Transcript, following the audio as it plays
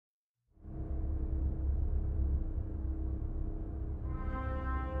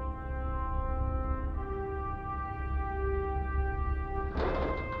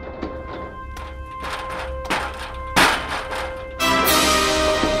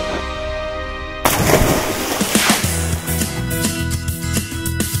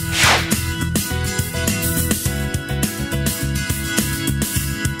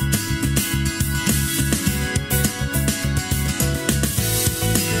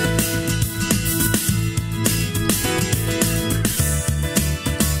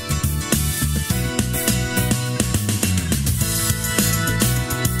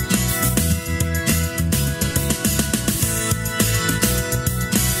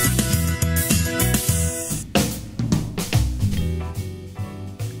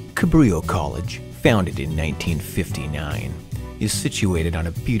Cabrillo College, founded in 1959, is situated on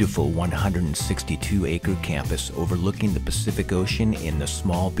a beautiful 162-acre campus overlooking the Pacific Ocean in the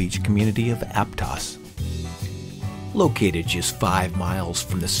small beach community of Aptos. Located just 5 miles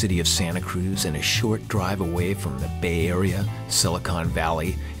from the city of Santa Cruz and a short drive away from the Bay Area, Silicon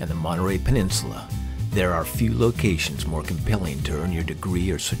Valley, and the Monterey Peninsula, there are few locations more compelling to earn your degree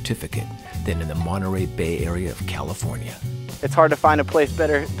or certificate than in the Monterey Bay Area of California. It's hard to find a place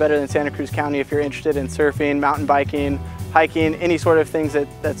better than Santa Cruz County if you're interested in surfing, mountain biking, hiking, any sort of things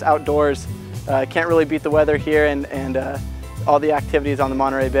that's outdoors. Can't really beat the weather here and all the activities on the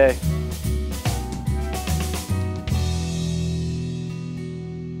Monterey Bay.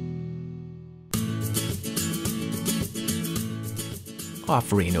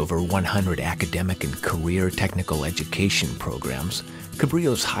 Offering over 100 academic and career technical education programs,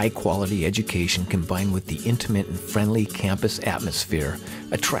 Cabrillo's high-quality education combined with the intimate and friendly campus atmosphere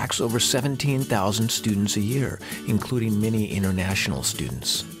attracts over 17,000 students a year, including many international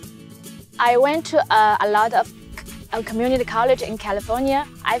students. I went to a lot of community college in California.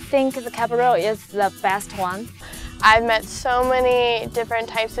 I think the Cabrillo is the best one. I've met so many different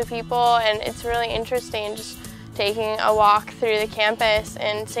types of people, and it's really interesting just taking a walk through the campus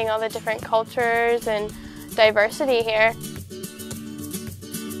and seeing all the different cultures and diversity here.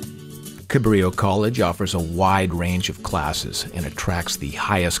 Cabrillo College offers a wide range of classes and attracts the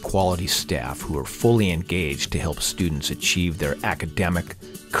highest quality staff who are fully engaged to help students achieve their academic,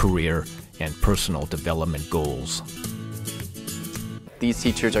 career, and personal development goals. These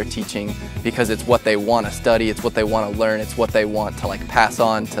teachers are teaching because it's what they want to study, it's what they want to learn, it's what they want to pass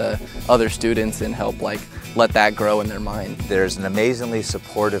on to other students and help let that grow in their mind. There's an amazingly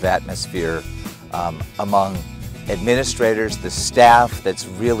supportive atmosphere among administrators, the staff that's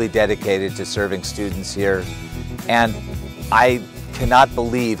really dedicated to serving students here, and I cannot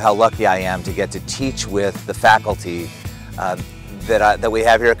believe how lucky I am to get to teach with the faculty that we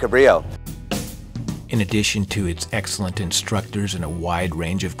have here at Cabrillo. In addition to its excellent instructors and a wide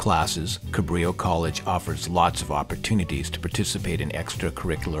range of classes, Cabrillo College offers lots of opportunities to participate in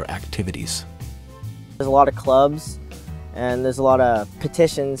extracurricular activities. There's a lot of clubs and there's a lot of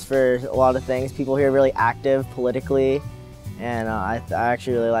petitions for a lot of things. People here are really active politically, and I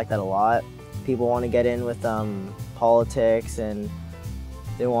actually really like that a lot. People want to get in with politics, and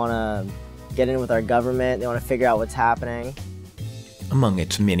they want to get in with our government. They want to figure out what's happening. Among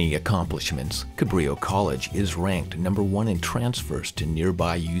its many accomplishments, Cabrillo College is ranked #1 in transfers to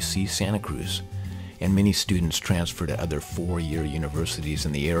nearby UC Santa Cruz, and many students transfer to other 4-year universities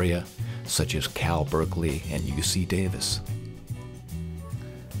in the area, such as Cal Berkeley and UC Davis.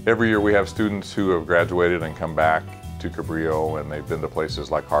 Every year we have students who have graduated and come back to Cabrillo, and they've been to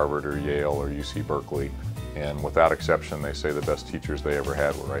places like Harvard or Yale or UC Berkeley, and without exception they say the best teachers they ever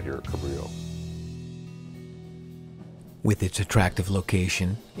had were right here at Cabrillo. With its attractive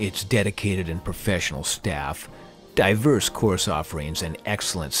location, its dedicated and professional staff, diverse course offerings, and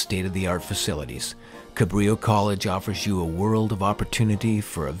excellent state-of-the-art facilities, Cabrillo College offers you a world of opportunity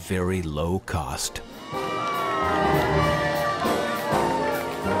for a very low cost. You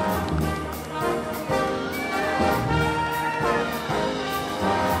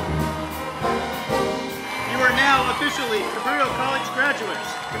are now officially Cabrillo College graduates.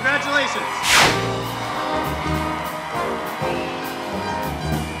 Congratulations.